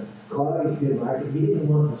Claudius didn't like it. He didn't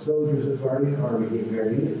want the soldiers of the army to get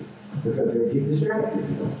married either, because they'd get distracted,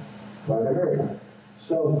 you know, while they're married.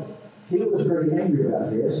 So he was pretty angry about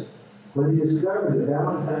this. When he discovered that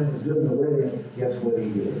Valentine was doing the weddings, guess what he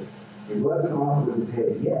did? It wasn't off with his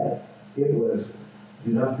head yet. It was,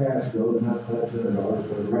 do not pass go, do not touch the dollars,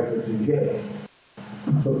 for the records in jail.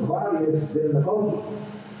 So Claudius is in the pokey.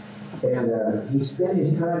 And he spent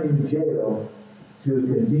his time in jail to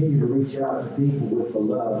continue to reach out to people with the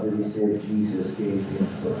love that he said Jesus gave him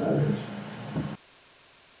for others.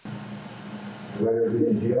 Have I ever been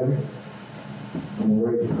in jail? I'm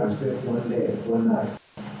raised. I spent one night,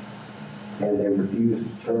 and they refused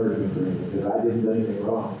to charge me for anything because I didn't do anything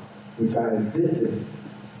wrong, which I insisted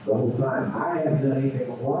the whole time. I haven't done anything.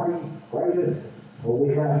 Why are you doing it? Well,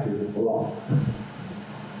 we have to. It's the law.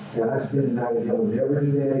 And I spent the night in jail. Would never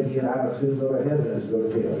do that again. I'd as soon go to heaven as go to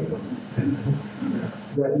jail. You know?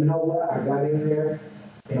 But you know what? I got in there,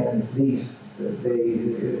 and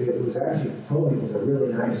it was actually told me it was a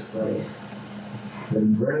really nice place. The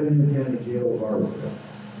brand new county jail of Barberville.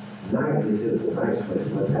 Nice, they said it was a nice place,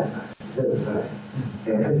 but that nice. It was nice.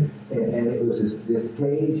 And it was this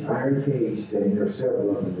cage, iron cage thing. There were several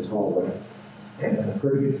of them in this hallway. And a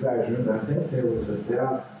pretty good sized room. I think there was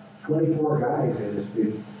about 24 guys in this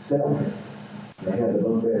big settlement. They had the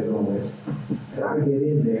bunk beds and all this. And I get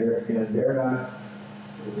in there, and they're not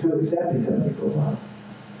too accepting of me for a while.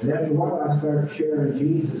 And after a while, I started sharing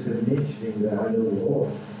Jesus and mentioning that I know the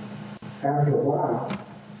Lord. After a while,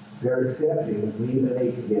 they're accepting. We even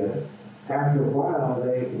ate together. After a while,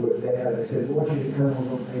 they said, we want you to come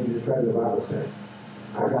over maybe to try the Bible study.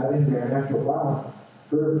 I got in there, and after a while,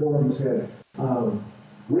 3 or 4 of them said,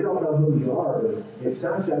 we don't know who you are, but it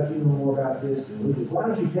sounds like you know more about this than we do. Why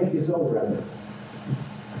don't you take this over right now?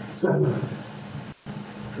 So,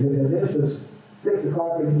 and this was 6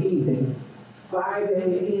 o'clock in the evening. 5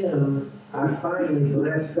 a.m., I finally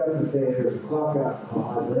glanced up at there's a clock out in the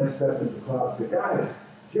hall. I glanced up at the clock and said, guys,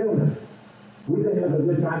 gentlemen, we've been having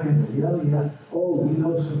a good time. And yeah. Oh,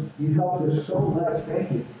 you helped us so much.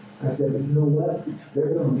 Thank you. I said, you know what?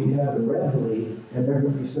 They're going to be having reveille, and they're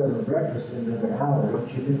going to be serving breakfast in another hour. Don't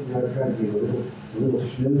you think we ought to try to get a little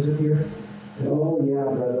snooze in here? And, oh, yeah,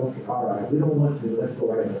 brother. Okay, all right. We don't want to. Let's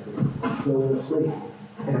go right. Let's go. So we'll sleep.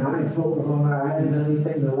 And I told them I hadn't done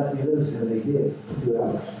anything to let me loose, and they did for 2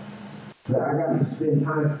 hours. But I got to spend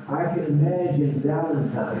time. I can imagine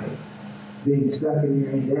Valentine being stuck in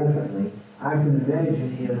here indefinitely. I can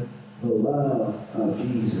imagine him, the love of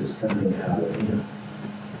Jesus coming out of him.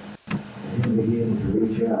 And him beginning to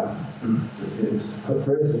reach out.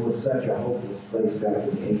 Prison was such a hopeless place back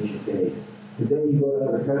in the ancient days. Today you go to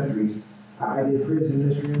other countries. I did prison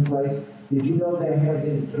ministry in place. Did you know they had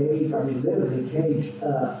them caged, literally caged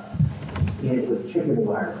up with chicken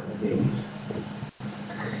wire on the cages?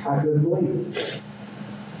 I couldn't believe it.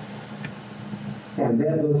 And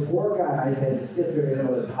then those poor guys had to sit there, and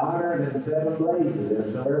it was hotter than 7 blazes. There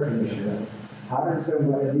was no air conditioner. Hotter than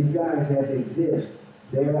 7 blazes. And these guys had to exist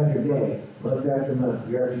day after day, month after month,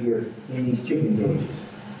 year after year, in these chicken cages.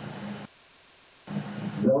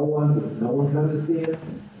 No one come to see them.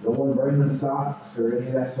 No one bring them socks or any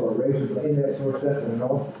of that sort of razor, any of that sort of stuff.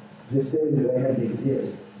 No, just sitting there, they had to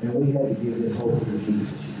exist. And we had to give this hope to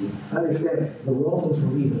Jesus. You see. Understand, the Romans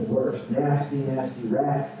were even worse. Nasty, nasty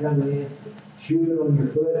rats coming in, shooting on your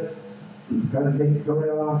foot, trying to take your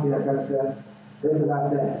toenail off, that kind of stuff. Think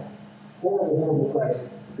about that. Horrible, horrible place.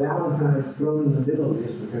 Valentine's thrown in the middle of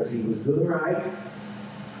this because he was doing right,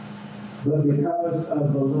 but because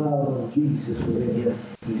of the love of Jesus within him,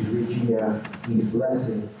 he's reaching out, he's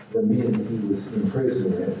blessing the men that he was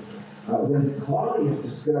imprisoned with. When Claudius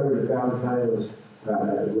discovered that Valentine was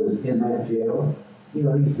in that jail, he's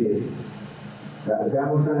busy.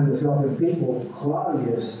 Valentine was helping people.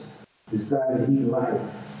 Claudius decided he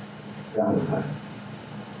liked Valentine.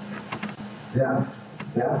 Now,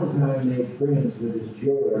 Valentine made friends with his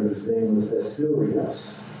jailer, whose name was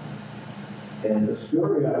Asturias. And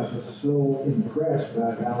Asturias was so impressed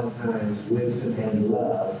by Valentine's wisdom and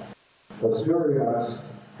love. Asturias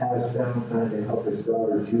asked Valentine to help his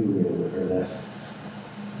daughter Julia with her lessons.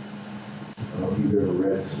 I don't know if you've ever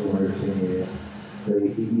read the story or seen it, but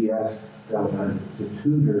he asked Valentine to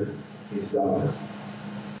tutor his daughter.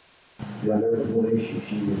 Now, there was one issue: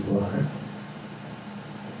 she was blind.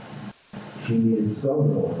 She needed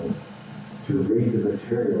someone to read the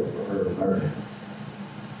material for her to learn it.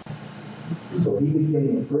 So he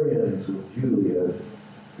became friends with Julia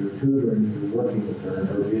through tutoring, through working with her in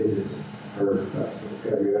her visits, her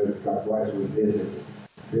every other twice a week visits,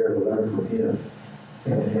 there to learn from him.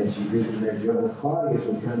 And she visited there. John Claudius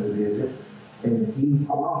would come to visit, and he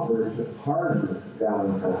offered to pardon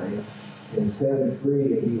Valentine and set him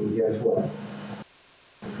free if he would, guess what?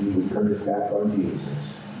 If he would turn his back on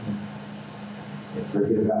Jesus and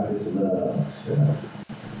forget about his love stuff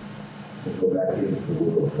and go back into the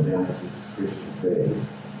world, pronounce his Christian faith,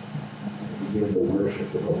 and begin to worship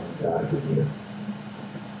the Lord God with him.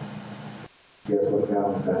 Guess what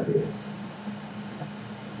Valentine did?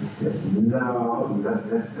 He said, no.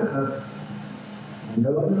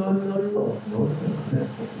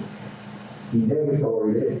 He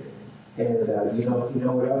negatoried it. And you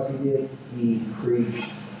know what else he did? He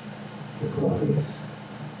preached to Claudius.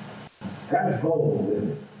 That's bold, isn't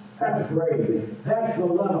it? That's brave. That's the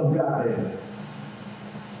love of God in it.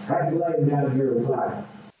 That's laying down your life.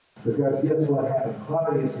 Because guess what happened?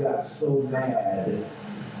 Claudius got so mad,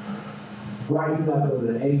 brightened up with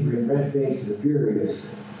an angry and red-faced and furious,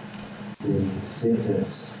 that he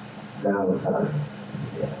sentenced Valentine to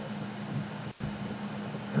death.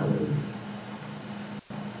 Hallelujah.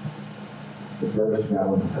 The first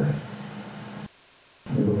Valentine.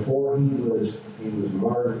 And before he was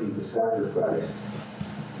martyred, he was sacrificed,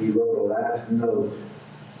 he wrote a last note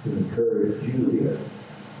to encourage Julia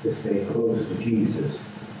to stay close to Jesus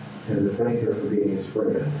and to thank her for being his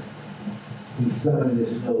friend. He signed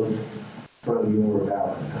this note from your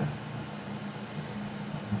Valentine.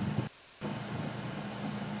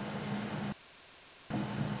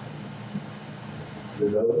 The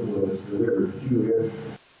note was delivered to Julia,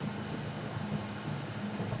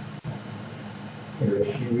 and as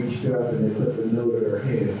she reached up and they put the note in her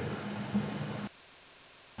hand,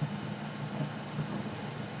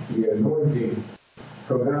 the anointing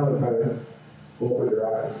from Valentine opened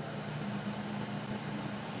her eyes.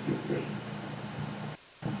 You see.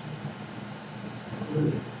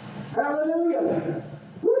 Hallelujah!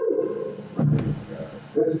 Woo!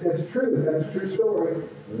 That's true. That's a true story.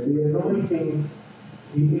 The anointing.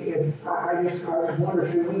 I just wonder,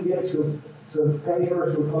 should we get some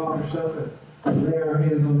paper, some cloth or something, and lay our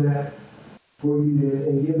hands on that for you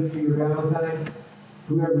and give it to your Valentine,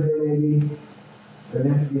 whoever they may be. The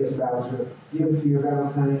next be a spouse, give it to your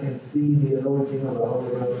Valentine and see the anointing of the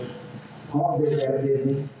Holy Ghost. Paul did that,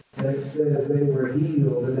 didn't he? And it says they were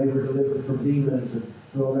healed and they were delivered from demons and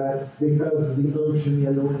all that because of the unction, the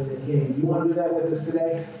anointing that came. You want to do that with us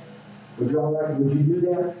today? Would you do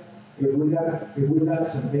that? If we got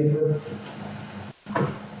some paper,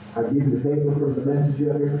 I'll give you the paper from the message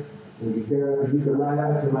up here. Would you care? You can write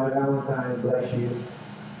out to my Valentine, bless you.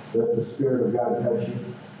 Let the Spirit of God touch you.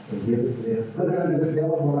 And give it to them. Put it under the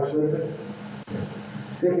pillow while they're sleeping.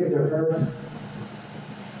 Stick it in their purse.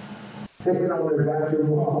 Stick it on their bathroom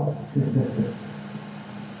wall. Stick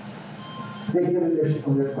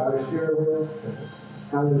it by their steering wheel.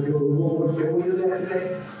 Hallelujah. Can we do that today?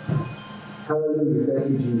 Hallelujah. Thank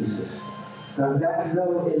you, Jesus. That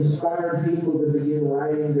note inspired people to begin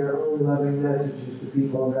writing their own loving messages to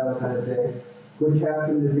people on Valentine's Day, which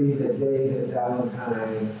happened to be the day that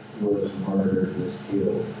Valentine was murdered, was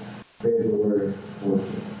killed, February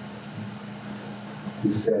 14th,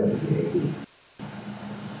 270 AD.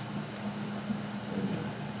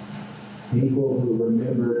 People who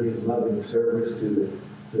remembered his loving service to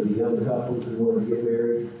the young couples who wanted to get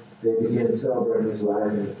married, they began celebrating his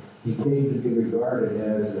life, and he came to be regarded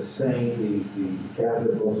as a saint. The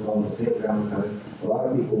Catholic most called him Saint Valentine. A lot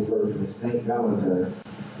of people refer to him as Saint Valentine.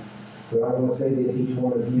 But I want to say this, each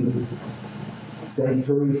one of you, Saint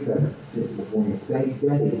Teresa sits before me, Saint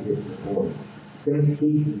Betty sits before me, Saint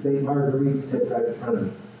Keith and Saint Marguerite sit right in front of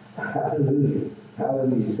me. Hallelujah.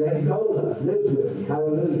 Hallelujah. Saint Nola lives with me.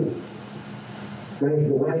 Hallelujah. Saint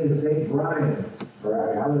Dwayne and Saint Brian.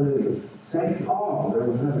 Right. Hallelujah. Saint Paul. There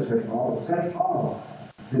was another Saint Paul. Saint Paul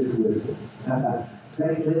sits with us.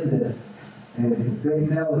 Saint Linda and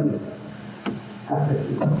Saint Melody.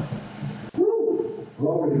 Hallelujah. Woo!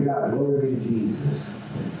 Glory to God. Glory to Jesus.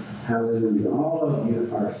 Hallelujah. All of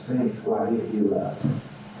you are saints. Why, if you love.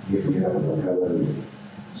 If you have love. Hallelujah.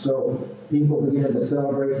 So people began to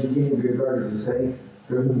celebrate. He came to be regarded as a saint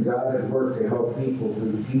through whom God had worked to help people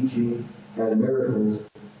through teaching and miracles.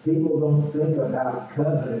 People don't think about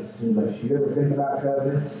covenants too much. You ever think about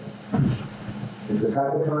covenants? It's a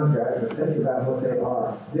type of contract, but think about what they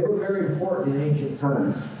are. They were very important in ancient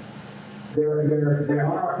times. They are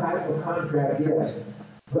a type of contract, yes.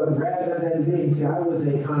 But rather than being, see, I was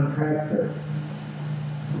a contractor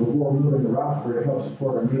before moving to Rockford to help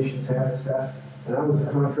support our missions and stuff. And I was a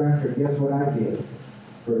contractor. Guess what I did?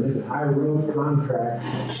 I wrote contracts,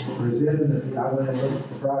 presented I went and looked at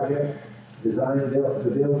the project, designed, built, to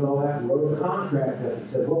build and all that, wrote a contract that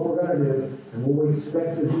said what we're going to do and what we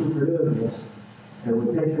expect to do for doing this. And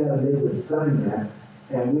we take that and they would sign that.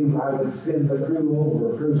 And I would send the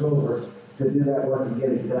crews over to do that work and get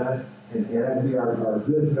it done. And that would be our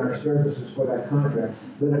goods and our services for that contract.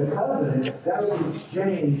 But a covenant, that was an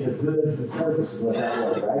exchange of goods and services, what that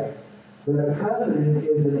was, right? But a covenant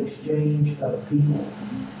is an exchange of people.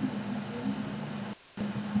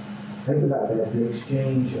 Think about that. It's an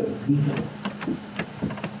exchange of people.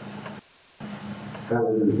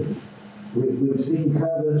 Hallelujah. We've seen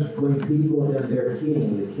covenants between people and their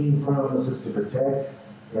king. The king promises to protect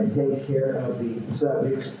and take care of the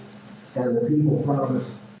subjects, and the people promise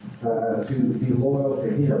to be loyal to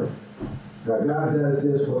him. Now, God does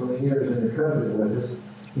this when he enters into covenant with us.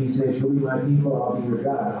 He says, "You'll be my people, I'll be your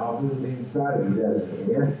God. I'll move inside of you," doesn't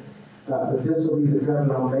he? Amen? But this will be the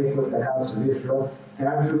covenant I'll make with the house of Israel.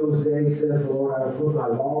 After those days, says the Lord, I will put my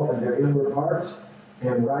law in their inward parts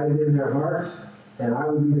and write it in their hearts, and I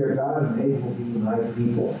will be their God, and they will be my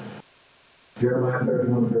people. Jeremiah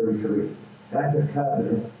 31:33. That's a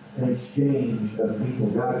covenant, an exchange of people.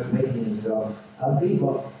 God is making himself a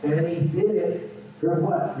people, and he did it through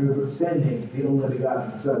what? Through sending the only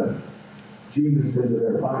begotten Son, Jesus, into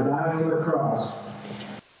there. By dying on the cross,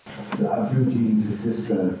 God, through Jesus, his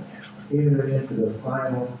Son, entered into the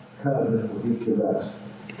final covenant with each of us.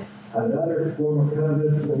 Another form of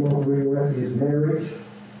covenant we're more familiar with is marriage.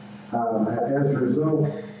 As a result,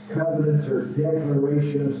 covenants are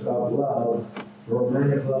declarations of love,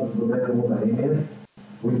 romantic love of a man and woman. Amen?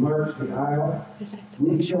 We march the aisle.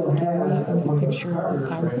 We still have one of the Carter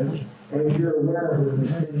friends, as you're aware, we've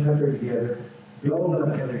been sitting up here together. Don't let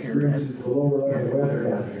us experience the lower level weather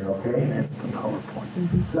down here, okay? That's the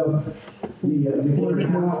PowerPoint. So, we wonder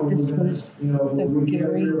how we're going to, we get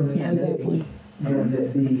up here on this day, and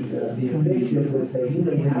that the officiant would say, you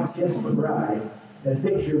may now kiss the bride, and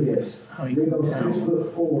picture this. They go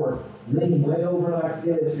 6'4", lean way over like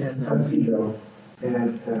this, tuxedo,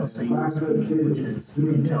 and They'll say USB, which is, you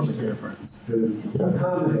can tell the difference. to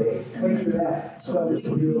accommodate. Picture that. So this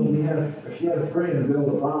would be- she had a friend who built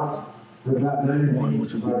a box with about 9 One,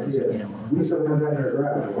 inches which would be like this this. camera. We still have that in our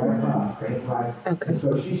garage, a white box, paint white. Okay. And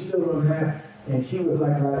so she stood on that, and she was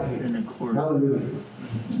like right here. And of course, Hallelujah.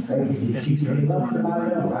 Thank you. if She he came starts up to my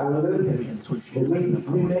running, level. Hallelujah. we can switch But gears to the we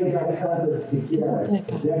PowerPoint. made that covenant together, Isn't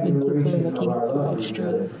that a when people are declaration looking of our for love for each extra?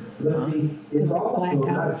 other. But see, it's Does it also black not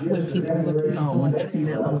out just when a people are looking declaration Oh, of when you see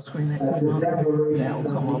that little screen that That's come a up, declaration that'll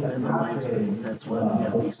come of up the in the live stream. That's what we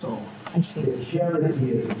have to be sold. I see. The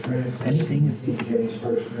charity is a translation. Anything is- in James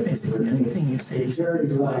 1:13. Basically, anything you say The except charity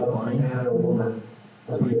this love black of a line. man or woman.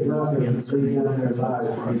 So anything you see on the screen down their is what's lives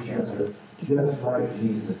for each broadcasted. other, just like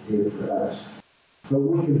Jesus did for us. So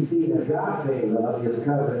we can see agape love is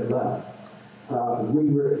covenant love. We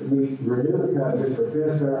renew the covenant,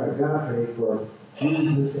 profess our agape for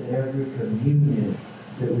Jesus in every communion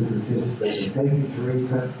that we participate in. Thank you,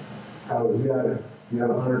 Teresa. We got to We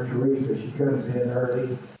gotta honor Teresa. She comes in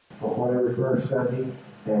early on whatever first Sunday,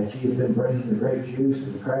 and she's been bringing the grape juice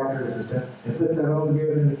and the crackers and stuff, and puts that all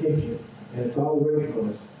together in the kitchen, and it's all waiting for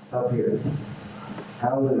us up here.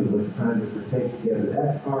 Hallelujah, when it's time to partake together.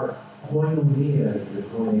 That's our koinonia, as the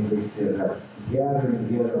Koine Greek says, our gathering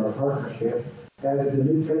together, our partnership. As the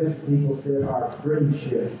New Testament people said, our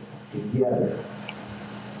friendship together.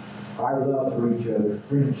 Our love for each other,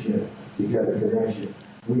 friendship together, connection.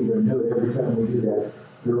 We renew it every time we do that.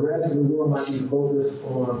 The rest of the world might be focused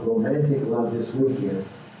on romantic love this weekend.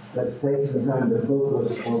 Let's take some time to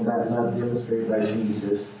focus on that love demonstrated by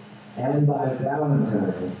Jesus and by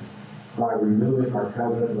Valentine, by renewing our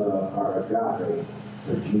covenant love, our agape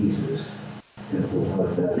for Jesus and for one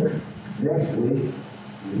another. Next week,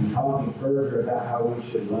 we'll be talking further about how we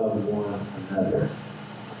should love one another.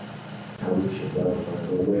 How we should love one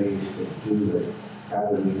another, the ways to do it, how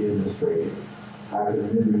do we demonstrate it. I can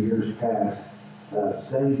remember years past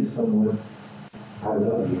saying to someone, I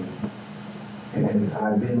love you. And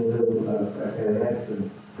I've been a little, and had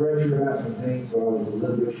some pressure about some things, so I was a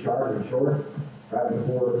little bit sharp and short right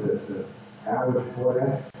before the hours before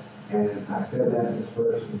that. And I said that, and this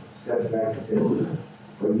person stepped back and said,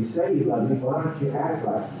 well, you say you love me, why don't you act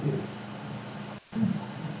like you do?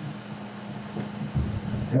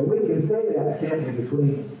 And we can say that, can't we,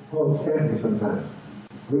 between folks, can't we, sometimes?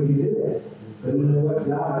 We can do that. But you know what,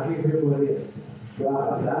 God, here's what it is.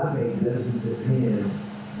 God doesn't depend.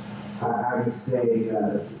 I can say,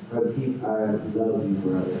 Brother Keith, I love you,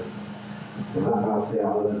 brother. And I'll say,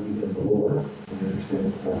 I love you in the Lord. You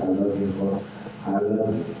understand? I love you in the Lord. I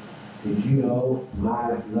love you. Did you know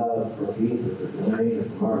my love for Keith, for Dwayne, and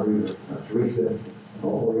for Margaret, or Teresa,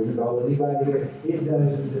 or even though anybody here, it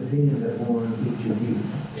doesn't depend upon each of you.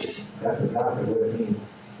 That's exactly what it means.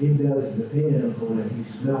 It doesn't depend on if you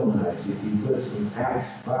smell nice, if you put some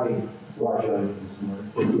Axe body wash on you this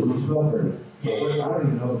morning, if you smell pretty. I don't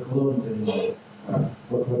even know the colognes anymore,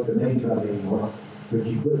 what the names are anymore. But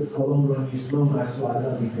you put cologne on, you smell nice, so I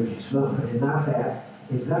love you because you smell good. And not that.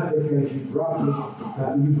 It's not because you brought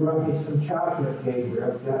me some chocolate,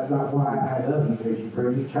 Gabriel. That's not why I love you, because you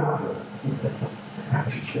bring me chocolate.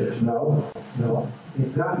 After church, no.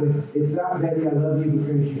 It's not Betty, I love you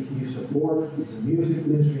because you support the music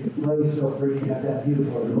ministry and play so pretty. You have that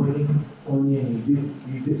beautiful anointing on you, and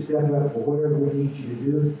you just step up for whatever we need you to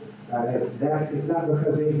do. It's not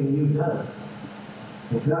because of anything you've done.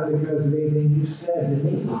 It's not because of anything you said to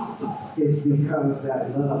me. It's because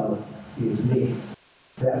that love is me.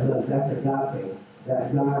 That love, that's agape.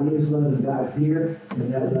 That God is love and God's here,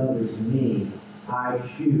 and that love is me. I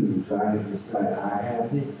choose, I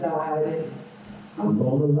have decided I'm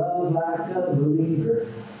going to love like a believer.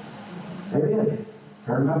 Amen.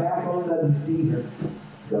 Turn my back on the deceiver.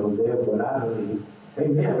 Go live what I believe.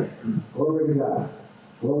 Amen. Glory to God.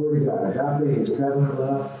 Glory to God. Agape is covenant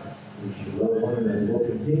love. We should love one another. We'll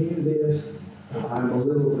continue this. I'm a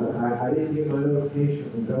little, I didn't get my notification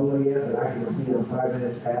from Dola yet, but I can see I'm 5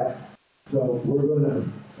 minutes past. So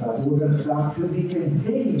we're gonna stop to be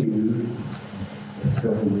continued. Next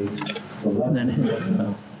couple of weeks. And then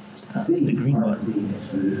hit stop the green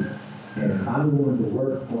button. And I'm going to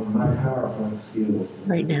work on my PowerPoint skills.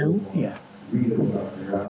 Right now? Yeah. Read about